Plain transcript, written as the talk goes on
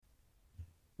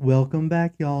Welcome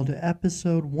back, y'all, to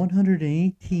episode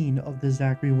 118 of the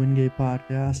Zachary Wingate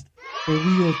podcast, where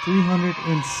we go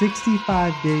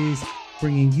 365 days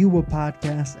bringing you a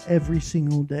podcast every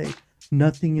single day.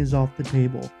 Nothing is off the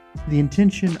table. The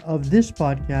intention of this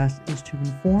podcast is to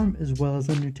inform as well as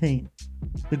entertain.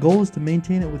 The goal is to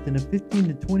maintain it within a 15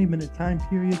 to 20 minute time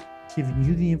period, giving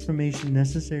you the information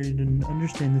necessary to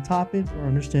understand the topic or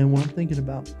understand what I'm thinking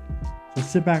about. So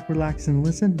sit back, relax, and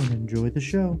listen, and enjoy the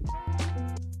show.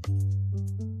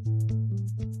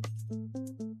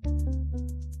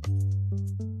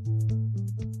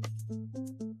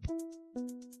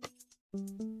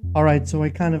 Alright, so I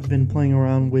kind of been playing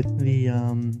around with the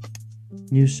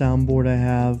new soundboard I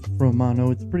have from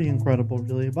Mono. It's pretty incredible,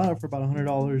 really. I bought it for about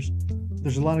 $100.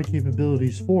 There's a lot of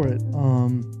capabilities for it.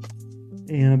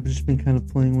 And I've just been kind of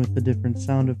playing with the different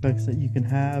sound effects that you can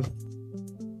have.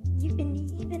 You can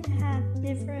even have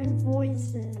different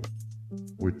voices.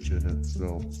 Which in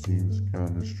itself seems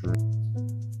kind of strange.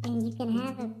 And you can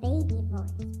have a baby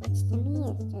voice, which to me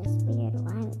is just weird.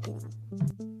 Why would you want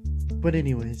that? But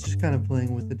anyways, just kind of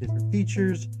playing with the different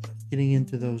features, getting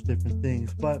into those different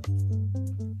things. But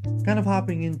kind of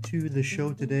hopping into the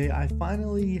show today, I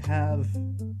finally have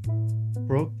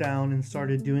broke down and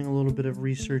started doing a little bit of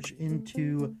research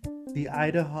into the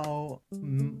Idaho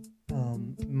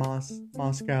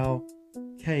Moscow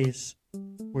case,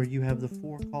 where you have the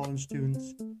 4 college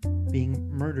students being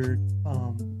murdered,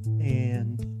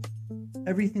 and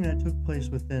everything that took place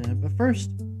within it. But first,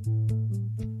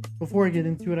 before I get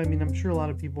into it, I mean, I'm sure a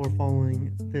lot of people are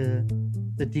following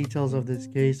the details of this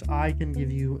case. I can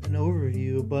give you an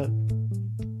overview, but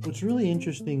what's really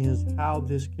interesting is how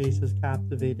this case has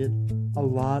captivated a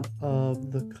lot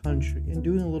of the country. And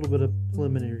doing a little bit of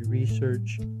preliminary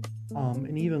research,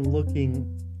 and even looking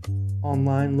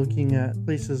online, looking at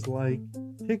places like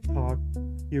TikTok,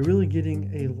 you're really getting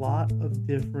a lot of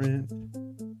different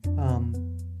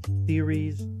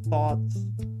theories, thoughts,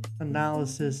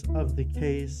 analysis of the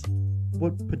case,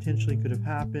 what potentially could have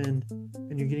happened,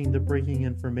 and you're getting the breaking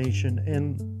information.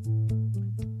 And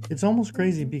it's almost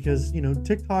crazy because, you know,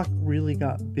 TikTok really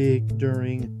got big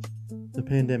during the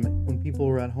pandemic when people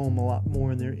were at home a lot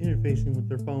more and they're interfacing with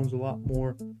their phones a lot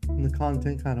more, and the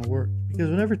content kind of worked. Because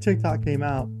whenever TikTok came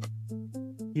out,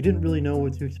 you didn't really know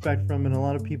what to expect from it. A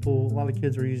lot of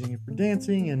kids were using it for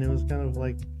dancing, and it was kind of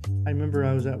like, I remember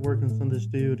I was at work and saw this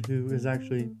dude who is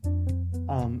actually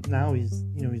now he's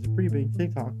a pretty big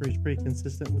TikToker. He's pretty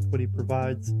consistent with what he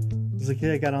provides. He's like,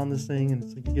 hey, I got on this thing, and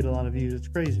it's like you get a lot of views. It's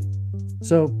crazy.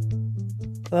 So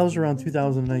that was around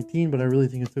 2019, but I really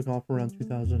think it took off around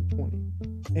 2020.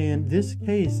 And this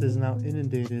case has now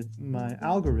inundated my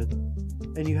algorithm,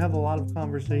 and you have a lot of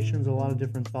conversations, a lot of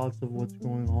different thoughts of what's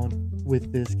going on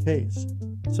with this case.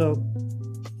 So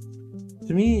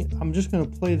to me, I'm just going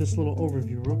to play this little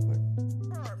overview real quick.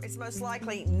 Is most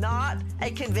likely not a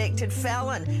convicted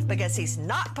felon because he's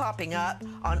not popping up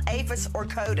on APHIS or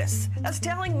CODIS. That's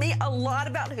telling me a lot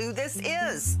about who this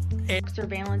is.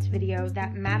 Surveillance video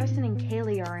that Madison and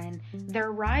Kaylee are in,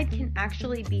 their ride can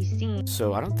actually be seen.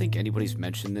 So I don't think anybody's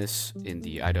mentioned this in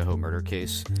the Idaho murder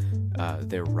case.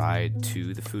 Their ride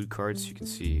to the food carts, you can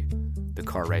see the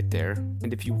car right there.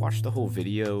 And if you watch the whole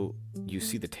video, you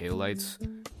see the taillights.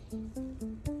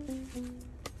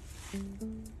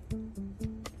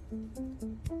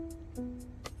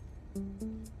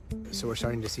 So we're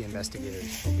starting to see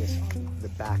investigators focus on the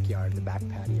backyard, the back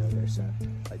patio. There's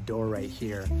a door right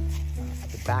here.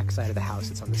 The back side of the house,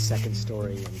 it's on the second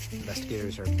story, and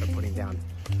investigators are putting down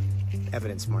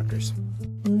evidence markers.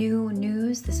 New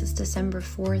news, this is December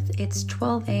 4th. It's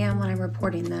 12 a.m. when I'm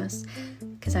reporting this,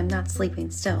 because I'm not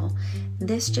sleeping still.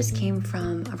 This just came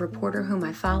from a reporter whom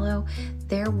I follow.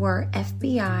 There were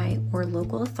FBI or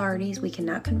local authorities, we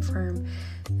cannot confirm,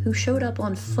 who showed up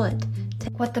on foot.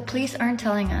 What the police aren't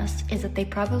telling us is that they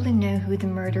probably know who the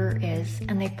murderer is,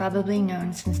 and they've probably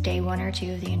known since day 1 or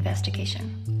 2 of the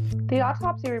investigation. The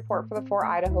autopsy report for the 4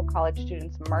 Idaho college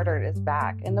students murdered is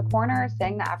back, and the coroner is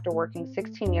saying that after working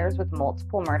 16 years with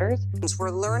multiple murders,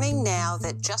 we're learning now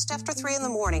that just after 3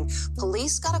 a.m,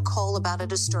 police got a call about a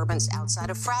disturbance outside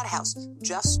a frat house.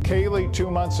 Kaylee 2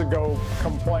 months ago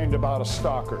complained about a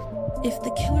stalker. If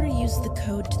the killer used the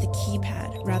code to the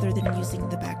keypad rather than using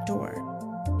the back door,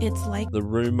 it's like the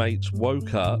roommates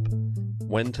woke up,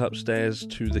 went upstairs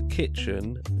to the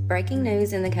kitchen. Breaking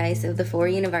news in the case of the 4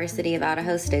 University of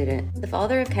Idaho student. The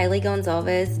father of Kaylee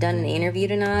Gonzalez done an interview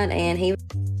tonight, and he...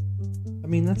 I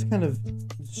mean, that's kind of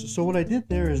So what I did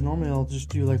there is normally I'll just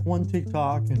do like one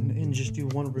TikTok and just do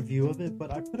one review of it,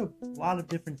 but I put a lot of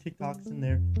different TikToks in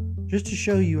there just to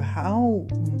show you how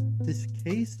this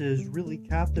case has really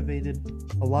captivated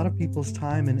a lot of people's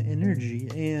time and energy.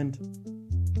 And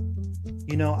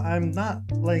you know, I'm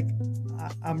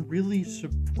really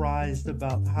surprised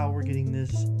about how we're getting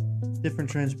this different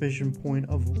transmission point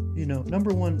of, you know,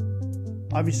 number one,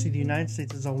 obviously the United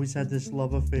States has always had this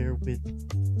love affair with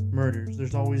murders.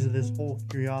 There's always this whole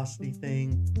curiosity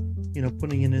thing, you know,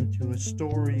 putting it into a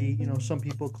story, you know, some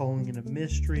people calling it a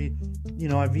mystery. You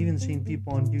know, I've even seen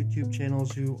people on YouTube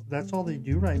channels who, that's all they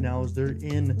do right now is they're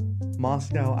in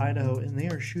Moscow, Idaho, and they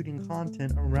are shooting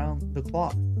content around the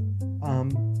clock.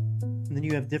 And then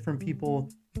you have different people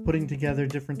putting together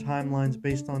different timelines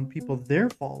based on people they're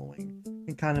following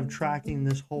and kind of tracking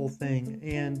this whole thing.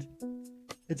 And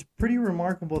it's pretty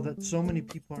remarkable that so many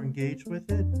people are engaged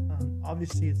with it.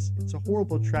 Obviously, it's a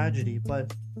horrible tragedy,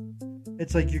 but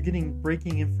it's like you're getting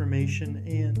breaking information.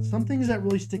 And some things that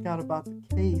really stick out about the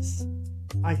case,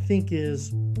 I think,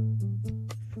 is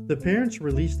the parents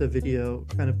released a video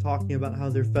kind of talking about how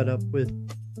they're fed up with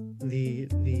the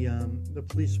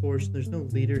police force. There's no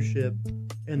leadership,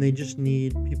 and they just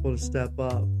need people to step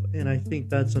up. And I think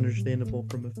that's understandable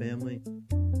from a family.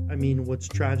 I mean, what's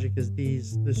tragic is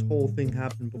this whole thing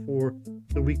happened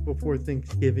the week before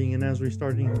Thanksgiving, and as we're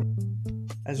starting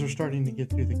to get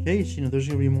through the case, you know, there's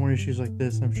going to be more issues like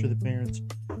this. I'm sure the parents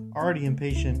are already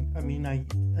impatient. I mean,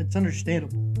 it's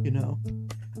understandable, you know.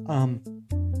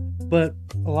 But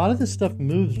a lot of this stuff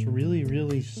moves really,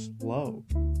 really slow,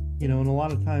 you know, and a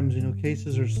lot of times, you know,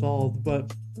 cases are solved.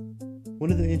 But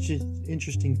one of the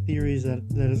interesting theories that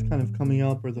is kind of coming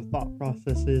up, or the thought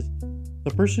process, is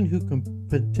the person who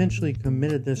potentially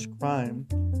committed this crime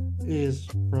is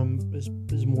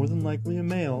more than likely a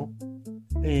male,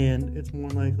 and it's more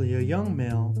likely a young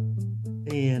male.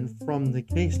 And from the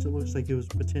case, it looks like it was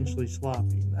potentially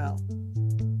sloppy. Now,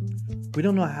 we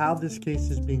don't know how this case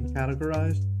is being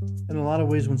categorized. In a lot of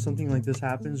ways, when something like this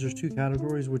happens, there's two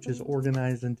categories, which is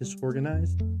organized and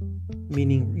disorganized.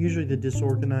 Meaning, usually the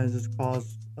disorganized is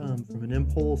caused from an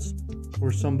impulse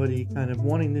or somebody kind of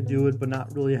wanting to do it but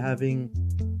not really having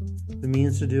the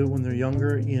means to do it when they're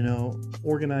younger. You know,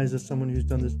 organized is someone who's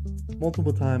done this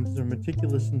multiple times. They're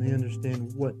meticulous and they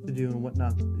understand what to do and what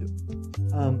not to do.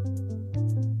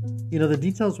 You know, the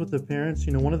details with the parents,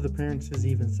 you know, one of the parents is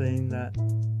even saying that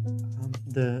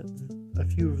a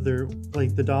few of their,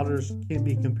 like, the daughters can't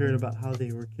be compared about how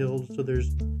they were killed, so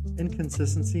there's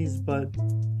inconsistencies. But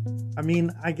I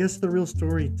mean, I guess the real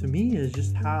story to me is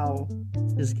just how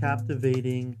is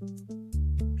captivating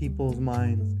people's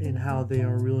minds and how they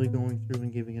are really going through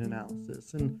and giving an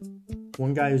analysis. And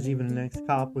one guy who's even an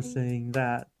ex-cop was saying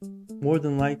that more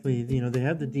than likely, you know, they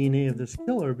have the DNA of this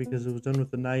killer because it was done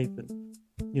with a knife. And,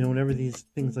 you know, whenever these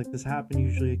things like this happen,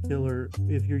 usually a killer,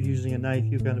 if you're using a knife,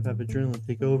 you kind of have adrenaline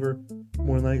take over.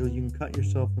 More than likely, you can cut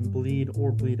yourself and bleed,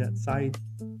 or bleed at sight.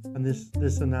 And this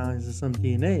analyzes some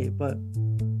DNA. But,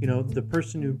 you know, the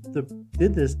person who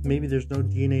did this, maybe there's no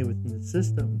DNA within the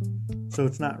system, so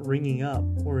it's not ringing up,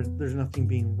 or there's nothing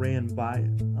being ran by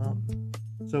it.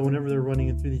 So whenever they're running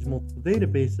it through these multiple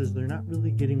databases, they're not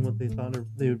really getting what they thought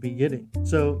they would be getting.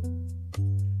 So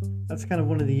that's kind of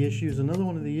one of the issues. Another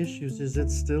one of the issues is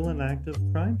it's still an active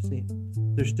crime scene.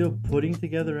 They're still putting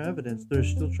together evidence. They're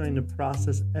still trying to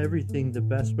process everything the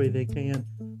best way they can.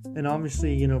 And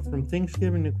obviously, you know, from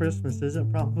Thanksgiving to Christmas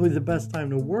isn't probably the best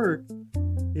time to work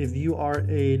if you are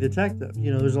a detective.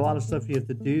 You know, there's a lot of stuff you have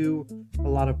to do, a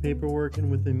lot of paperwork, and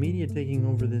with the media taking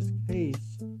over this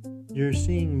case, you're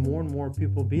seeing more and more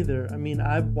people be there. I mean,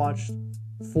 I've watched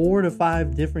 4 to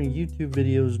 5 different YouTube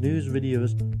videos, news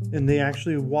videos, and they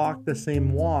actually walk the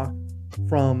same walk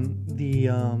from the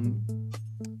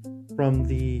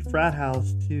frat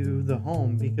house to the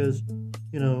home, because,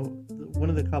 you know, one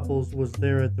of the couples was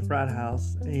there at the frat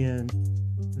house, and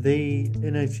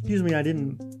excuse me, I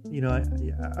didn't, you know,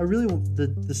 I really,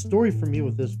 the story for me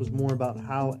with this was more about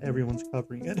how everyone's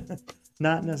covering it,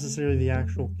 not necessarily the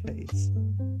actual case.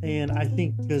 And I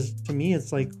think, because to me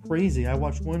it's like crazy. I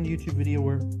watched one YouTube video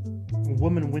where a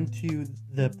woman went to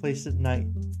the place at night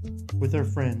with her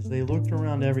friends. They looked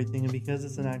around everything, and because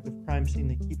it's an active crime scene,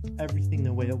 they keep everything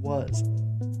the way it was.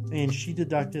 And she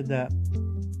deducted that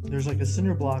there's like a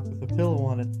cinder block with a pillow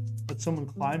on it, but someone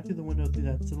climbed through the window through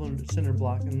that cinder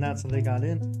block, and that's how they got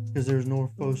in, because there's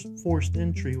no forced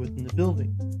entry within the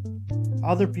building.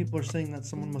 Other people are saying that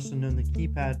someone must have known the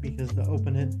keypad because to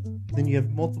open it. Then you have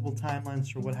multiple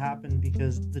timelines for what happened,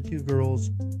 because the two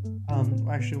girls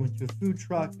actually went to a food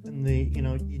truck, and they, you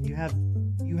know, you have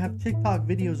TikTok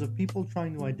videos of people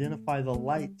trying to identify the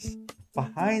lights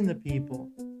behind the people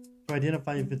to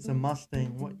identify if it's a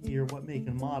Mustang, what year, what make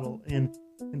and model, and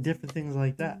different things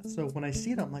like that. So when I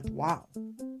see it, I'm like, wow.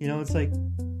 You know, it's like,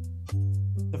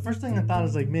 the first thing I thought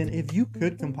is like, man, if you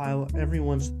could compile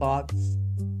everyone's thoughts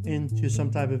into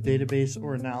some type of database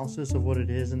or analysis of what it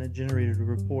is and it generated a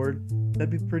report, that'd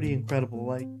be pretty incredible.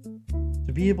 Like,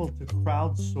 to be able to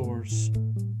crowdsource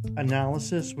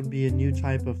analysis would be a new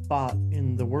type of thought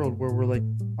in the world, where we're like,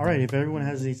 all right, if everyone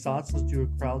has these thoughts, let's do a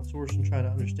crowdsource and try to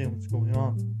understand what's going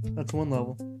on. That's one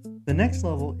level. The next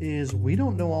level is we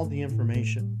don't know all the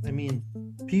information. I mean,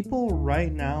 people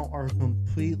right now are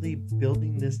completely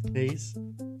building this case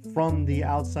from the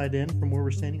outside in, from where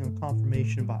we're standing, on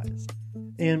confirmation bias.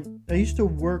 And I used to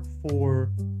work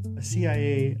for a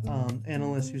CIA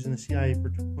analyst who's in the CIA for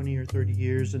 20 or 30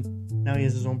 years, and now he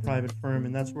has his own private firm,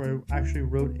 and that's where I actually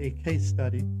wrote a case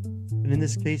study. And in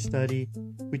this case study,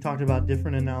 we talked about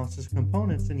different analysis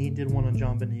components, and he did one on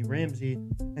John Benet Ramsey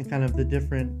and kind of the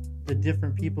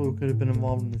different people who could have been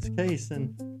involved in this case.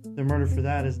 And the murder for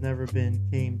that has never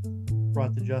came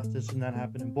brought to justice, and that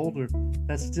happened in Boulder.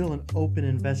 That's still an open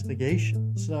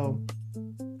investigation. So,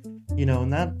 you know,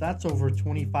 and that's over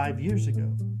 25 years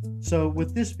ago. So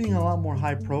with this being a lot more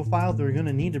high profile, they're going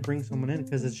to need to bring someone in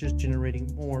because it's just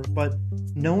generating more. But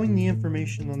knowing the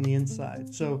information on the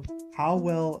inside, so how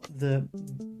well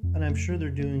and I'm sure they're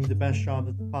doing the best job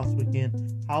that they possibly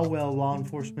can, how well law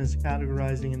enforcement is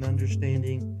categorizing and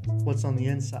understanding what's on the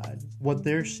inside, what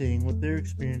they're seeing, what they're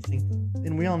experiencing.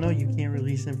 And we all know you can't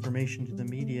release information to the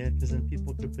media, because then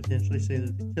people could potentially say they're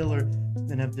the killer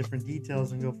and have different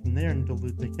details and go from there and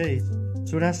dilute the case.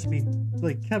 So it has to be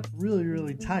like kept really,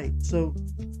 really tight. So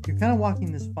you're kind of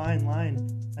walking this fine line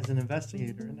as an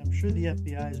investigator, and I'm sure the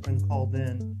FBI has been called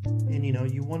in, and you know,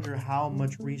 you wonder how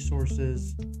much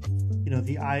resources, you know,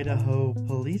 the Idaho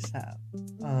police have.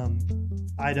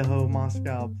 Idaho,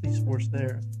 Moscow police force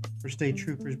there, for state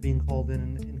troopers being called in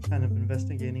and kind of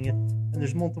investigating it. And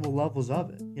there's multiple levels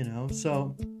of it, you know.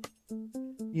 So,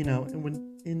 you know, and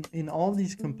when in all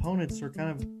these components are kind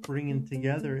of bringing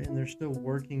together, and they're still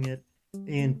working it,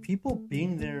 and people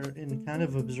being there and kind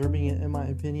of observing it, in my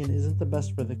opinion, isn't the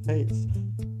best for the case.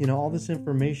 You know, all this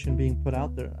information being put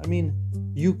out there. I mean,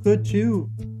 you could too.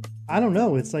 I don't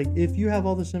know. It's like, if you have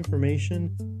all this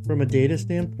information from a data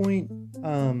standpoint,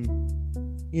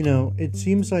 you know, it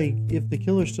seems like if the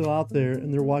killer's still out there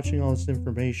and they're watching all this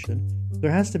information,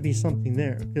 there has to be something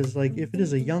there. Because, like, if it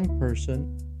is a young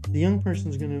person, the young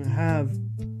person's going to have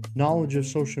knowledge of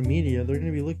social media. They're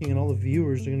going to be looking at all the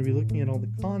viewers. They're going to be looking at all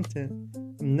the content.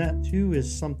 And that, too,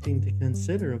 is something to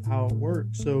consider of how it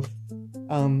works. So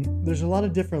there's a lot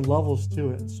of different levels to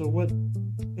it. So what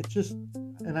it just...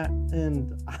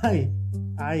 And I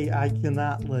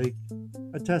cannot like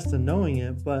attest to knowing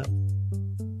it, but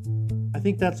I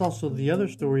think that's also the other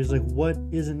story, is like, what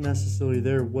isn't necessarily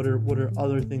there, what are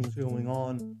other things going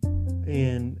on,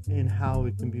 and how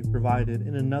it can be provided.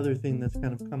 And another thing that's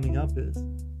kind of coming up is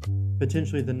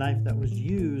potentially the knife that was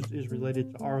used is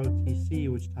related to ROTC,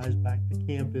 which ties back to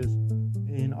campus,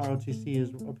 and ROTC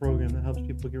is a program that helps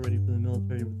people get ready for the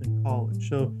military within college.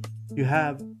 So you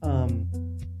have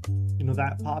you know,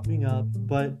 that popping up,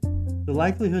 but the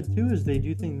likelihood too is they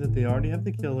do think that they already have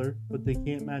the killer, but they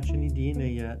can't match any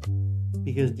DNA yet,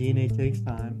 because DNA takes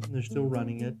time and they're still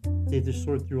running it. They just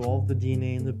sort through all of the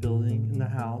DNA in the building, in the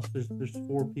house. There's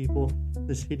 4 people,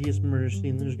 this hideous murder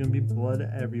scene, there's going to be blood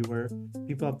everywhere.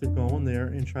 People have to go in there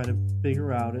and try to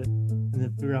figure out it, and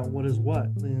then figure out what is what.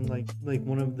 And like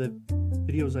one of the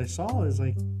videos I saw is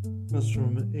like, was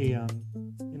from a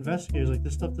investigator, like,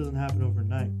 this stuff doesn't happen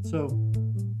overnight. So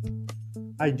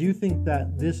I do think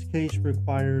that this case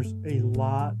requires a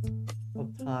lot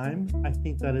of time. I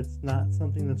think that it's not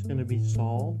something that's going to be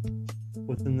solved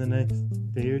within the next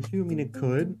day or two. I mean, it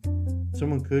could.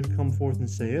 Someone could come forth and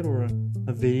say it, or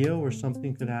a video or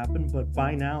something could happen. But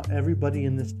by now, everybody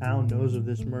in this town knows of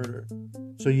this murder.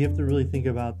 So you have to really think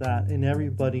about that. And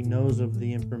everybody knows of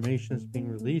the information that's being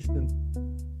released. And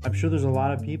I'm sure there's a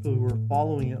lot of people who are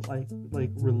following it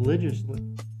like religiously.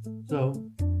 So,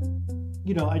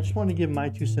 you know, I just want to give my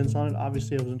 2 cents on it.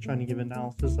 Obviously, I wasn't trying to give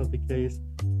analysis of the case,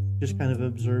 just kind of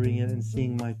observing it and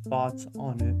seeing my thoughts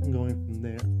on it and going from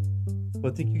there.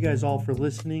 But thank you guys all for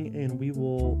listening, and we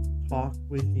will talk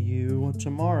with you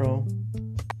tomorrow.